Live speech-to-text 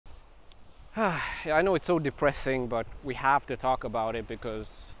I know it's so depressing, but we have to talk about it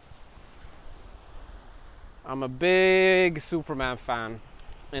because I'm a big Superman fan,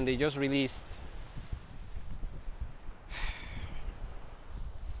 and they just released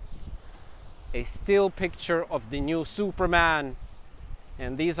a still picture of the new Superman,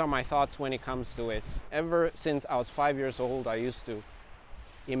 and these are my thoughts when it comes to it. Ever since I was 5 years old, I used to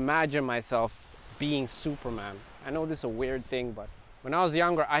imagine myself being Superman. I know this is a weird thing, but when I was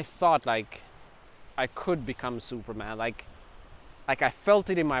younger, I thought like I could become Superman, like I felt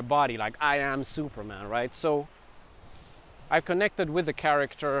it in my body, like I am Superman, right? So I connected with the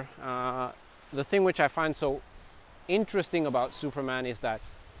character. The thing which I find so interesting about Superman is that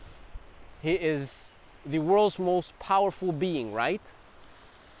he is the world's most powerful being, right?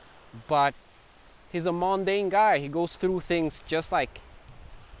 But he's a mundane guy. He goes through things just like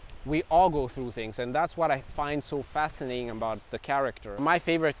we all go through things, and that's what I find so fascinating about the character. My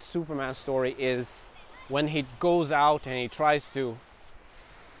favorite Superman story is when he goes out and he tries to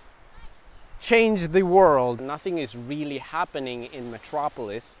change the world. Nothing is really happening in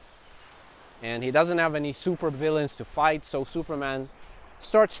Metropolis, and he doesn't have any super villains to fight, so Superman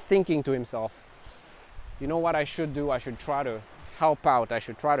starts thinking to himself, you know what I should do? I should try to help out. I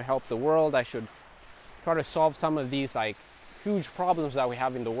should try to help the world. I should try to solve some of these like huge problems that we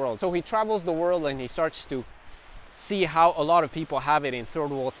have in the world. So he travels the world and he starts to see how a lot of people have it in third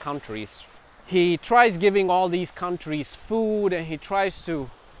world countries. He tries giving all these countries food, and he tries to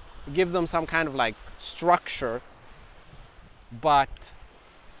give them some kind of like structure, but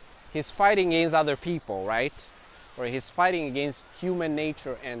he's fighting against other people, right? Or he's fighting against human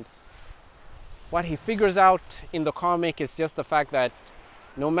nature, and what he figures out in the comic is just the fact that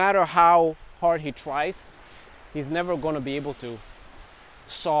no matter how hard he tries, he's never going to be able to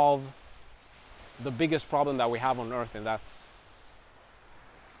solve the biggest problem that we have on Earth, and that's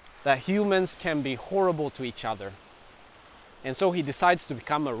that humans can be horrible to each other. And so he decides to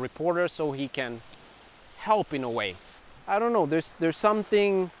become a reporter so he can help in a way. I don't know, there's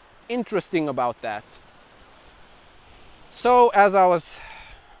something interesting about that. So as I was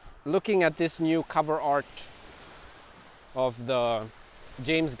looking at this new cover art of the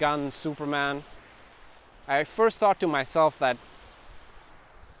James Gunn Superman, I first thought to myself that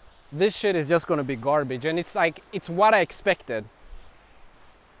this shit is just gonna be garbage, and it's like, it's what I expected.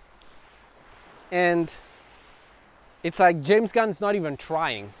 And it's like James Gunn is not even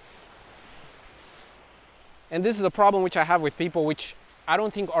trying. And this is the problem which I have with people which I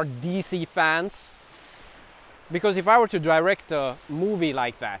don't think are DC fans. Because if I were to direct a movie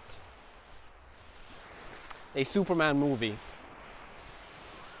like that, a Superman movie,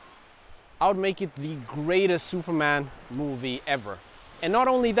 I would make it the greatest Superman movie ever. And not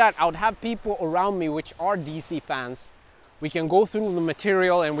only that, I would have people around me which are DC fans. We can go through the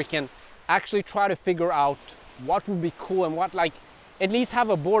material and we can actually try to figure out what would be cool, and what, like, at least have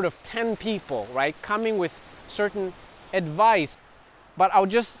a board of 10 people, right, coming with certain advice. But I'll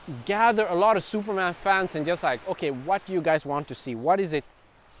just gather a lot of Superman fans and just like, okay, what do you guys want to see? What is it?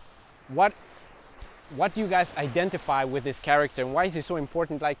 What do you guys identify with this character, and why is he so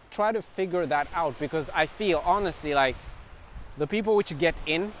important? Like, try to figure that out, because I feel honestly like the people which get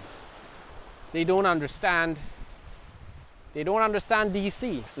in, they don't understand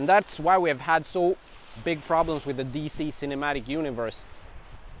DC. And that's why we have had so big problems with the DC cinematic universe,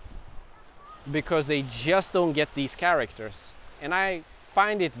 because they just don't get these characters. And I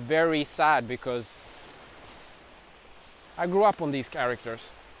find it very sad, because I grew up on these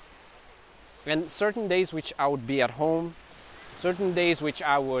characters. And certain days which I would be at home, certain days which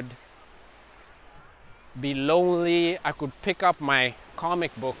I would be lonely, I could pick up my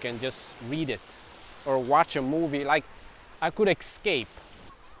comic book and just read it, or watch a movie. Like, I could escape.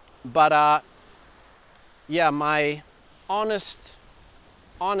 But yeah, my honest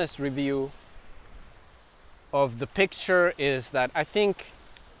review of the picture is that I think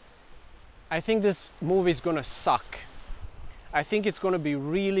this movie is gonna suck. I think it's gonna be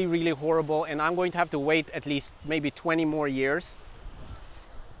really, really horrible, and I'm going to have to wait at least maybe 20 more years.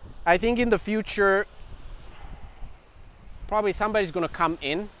 I think in the future, probably somebody's gonna come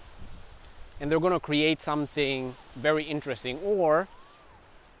in and they're gonna create something very interesting, or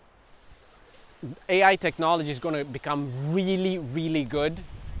AI technology is gonna become really, really good,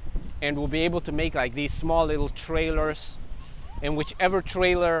 and we'll be able to make like these small little trailers, and whichever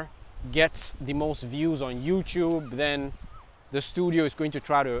trailer gets the most views on YouTube, then the studio is going to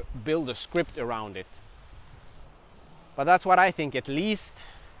try to build a script around it. But that's what I think, at least.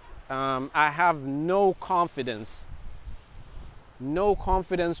 I have no confidence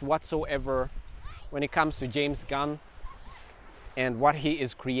whatsoever when it comes to James Gunn and what he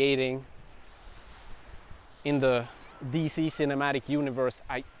is creating. in the DC cinematic universe.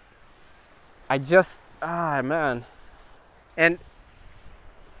 I just, man. And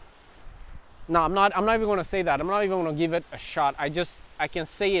no, I'm not even going to say that. I'm not even going to give it a shot. I can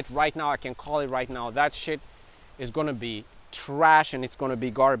say it right now. I can call it right now. That shit is going to be trash and it's going to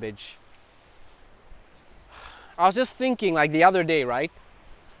be garbage. I was just thinking, like, the other day, right?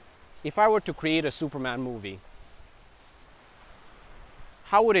 If I were to create a Superman movie,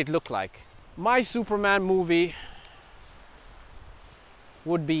 how would it look like? My Superman movie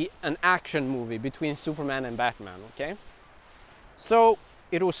would be an action movie between Superman and Batman, okay? So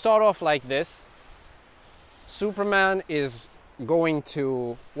it will start off like this. Superman is going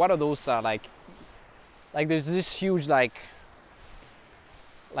to, what are those like there's this huge like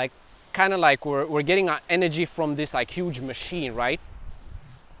kind of like we're getting our energy from this like huge machine, right?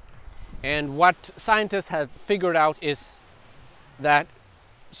 And what scientists have figured out is that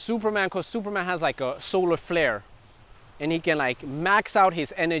Superman, because Superman has like a solar flare, and he can like max out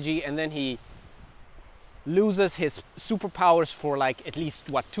his energy, and then he loses his superpowers for like at least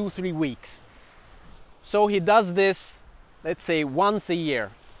what, 2-3 weeks. So he does this, let's say, once a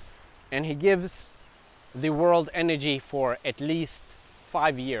year, and he gives the world energy for at least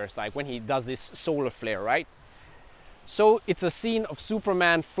 5 years, like when he does this solar flare, right? So it's a scene of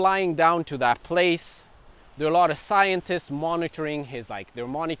Superman flying down to that place. There are a lot of scientists monitoring his, like, they're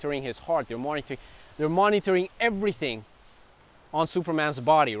monitoring his heart, they're monitoring everything on Superman's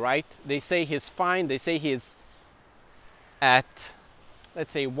body, right? They say he's fine, they say he's at,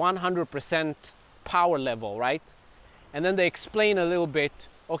 let's say, 100% power level, right? And then they explain a little bit,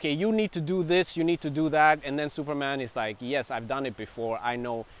 okay, you need to do this, you need to do that, and then Superman is like, yes, I've done it before, I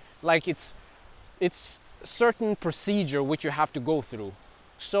know. Like, it's certain procedure which you have to go through.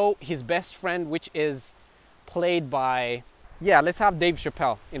 So his best friend, which is played by, yeah, let's have Dave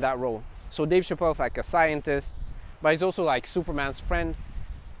Chappelle in that role. So Dave Chappelle is like a scientist, but he's also like Superman's friend.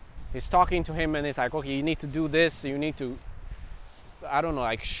 He's talking to him and it's like, okay, you need to do this, you need to, I don't know,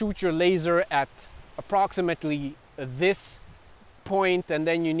 like shoot your laser at approximately this point, and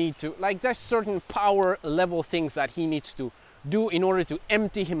then you need to, like, there's certain power level things that he needs to do in order to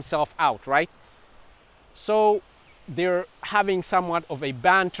empty himself out, right? So they're having somewhat of a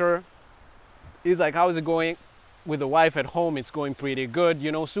banter. He's like, how's it going with the wife at home? It's going pretty good.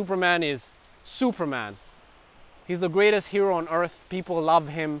 You know, Superman is Superman. He's the greatest hero on earth. People love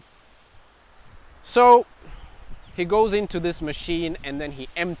him. So he goes into this machine and then he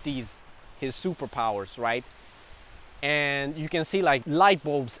empties his superpowers, right? And you can see like light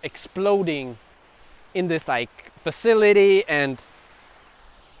bulbs exploding in this like facility, and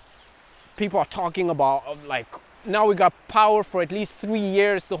people are talking about like, now we got power for at least 3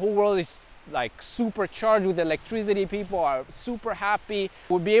 years. The whole world is like supercharged with electricity. People are super happy.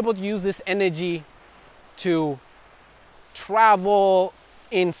 We'll be able to use this energy to travel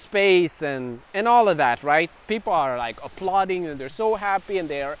in space and all of that, right? People are like applauding and they're so happy and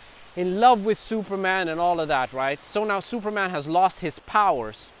they're in love with Superman and all of that, right? So now Superman has lost his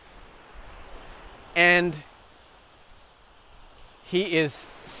powers and he is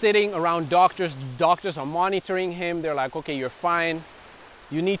sitting around doctors. Doctors are monitoring him. They're like, okay, you're fine.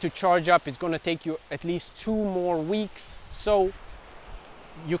 You need to charge up. It's going to take you at least 2 more weeks. So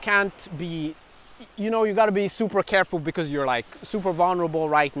you can't be, you know, you got to be super careful because you're like super vulnerable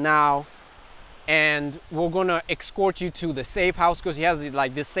right now. And we're going to escort you to the safe house, because he has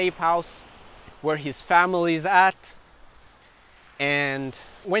like this safe house where his family is at. And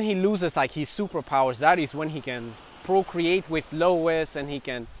when he loses like his superpowers, that is when he can procreate with Lois, and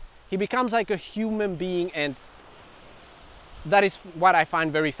he becomes like a human being, and that is what I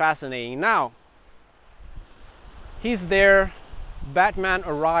find very fascinating. Now he's there, Batman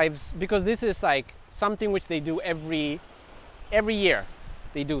arrives, because this is like something which they do every year.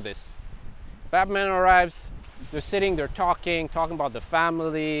 They do this. Batman arrives, they're sitting, they're talking about the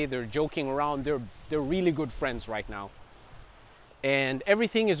family, they're joking around, they're really good friends right now, and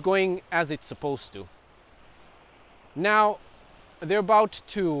everything is going as it's supposed to. Now they're about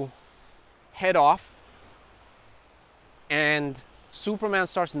to head off, and Superman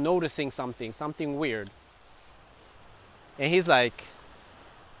starts noticing something weird. And he's like,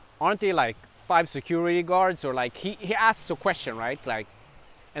 aren't they like 5 security guards? Or like, he asks a question, right? Like,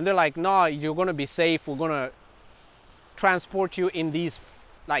 and they're like, no, you're gonna be safe. We're gonna transport you in these,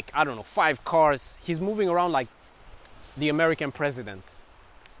 like, I don't know, 5 cars. He's moving around like the American president.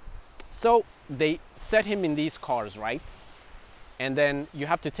 So they set him in these cars, right? And then you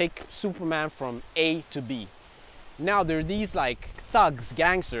have to take Superman from A to B. Now there are these like thugs,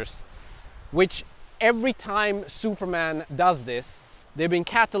 gangsters, which every time Superman does this, they've been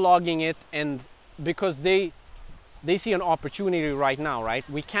cataloging it, and because they see an opportunity right now, right?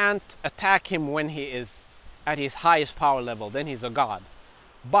 We can't attack him when he is at his highest power level, then he's a god.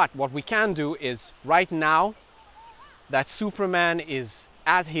 But what we can do is right now that Superman is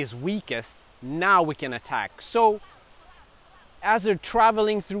at his weakest, now we can attack. So as they're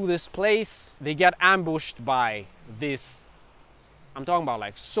traveling through this place, they get ambushed by this, I'm talking about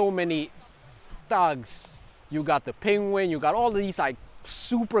like so many thugs. You got the Penguin, you got all these like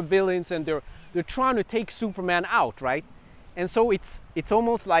super villains, and they're trying to take Superman out, right? And so it's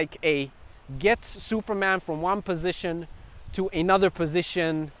almost like a get Superman from one position to another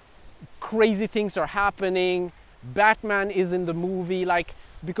position. Crazy things are happening. Batman is in the movie, like,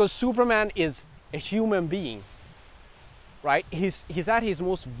 because Superman is a human being, right? He's at his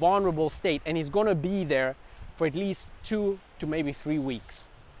most vulnerable state, and he's gonna be there for at least 2 to maybe 3 weeks.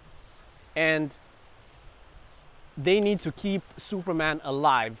 And they need to keep Superman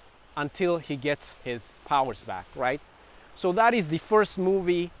alive until he gets his powers back, right? So that is the first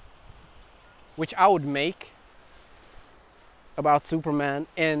movie which I would make about Superman.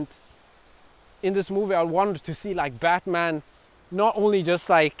 And in this movie I wanted to see like Batman not only just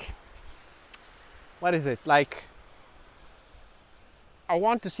like, what is it, like, I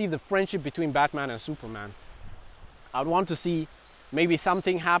want to see the friendship between Batman and Superman. I'd want to see maybe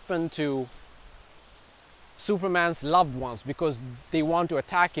something happen to Superman's loved ones because they want to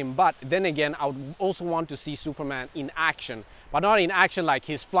attack him. But then again, I would also want to see Superman in action, but not in action like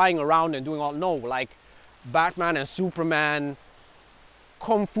he's flying around and doing all, no, like Batman and Superman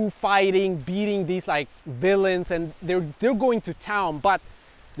kung fu fighting, beating these like villains, and they're going to town, but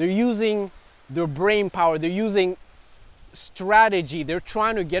they're using their brain power, they're using strategy, they're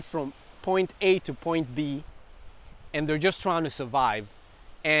trying to get from point A to point B, and they're just trying to survive.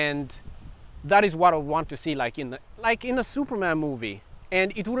 And that is what I want to see like in a Superman movie.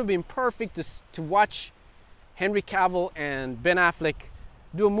 And it would have been perfect to watch Henry Cavill and Ben Affleck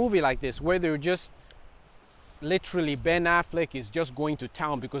do a movie like this, where they're just literally, Ben Affleck is just going to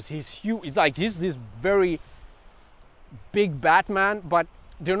town because he's huge. It's like he's this very big Batman, but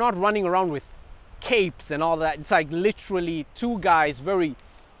they're not running around with capes and all that. It's like literally two guys, very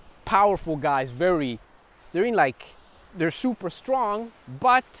powerful guys, they're super strong,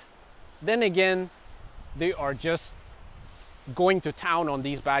 but then again, they are just going to town on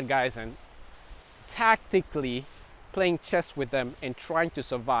these bad guys and tactically playing chess with them and trying to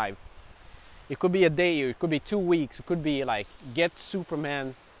survive. It could be a day, it could be 2 weeks, it could be like get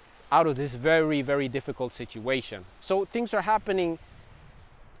Superman out of this very, very difficult situation. So things are happening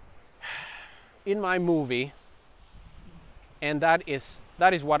in my movie, and that is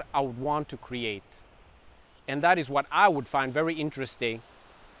what I would want to create. And that is what I would find very interesting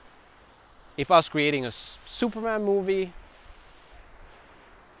if I was creating a Superman movie.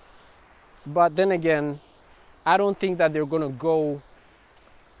 But then again, I don't think that they're gonna go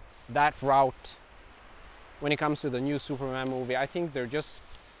that route when it comes to the new Superman movie. I think they're just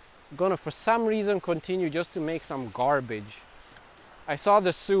gonna, for some reason, continue just to make some garbage. I saw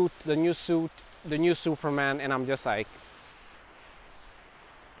the new Superman, and I'm just like,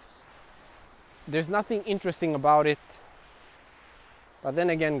 there's nothing interesting about it. But then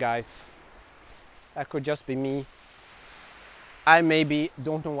again, guys, that could just be me. I maybe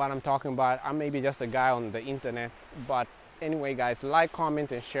don't know what I'm talking about. I'm maybe just a guy on the internet. But anyway, guys, like,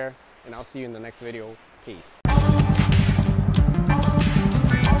 comment, and share, and I'll see you in the next video. Peace.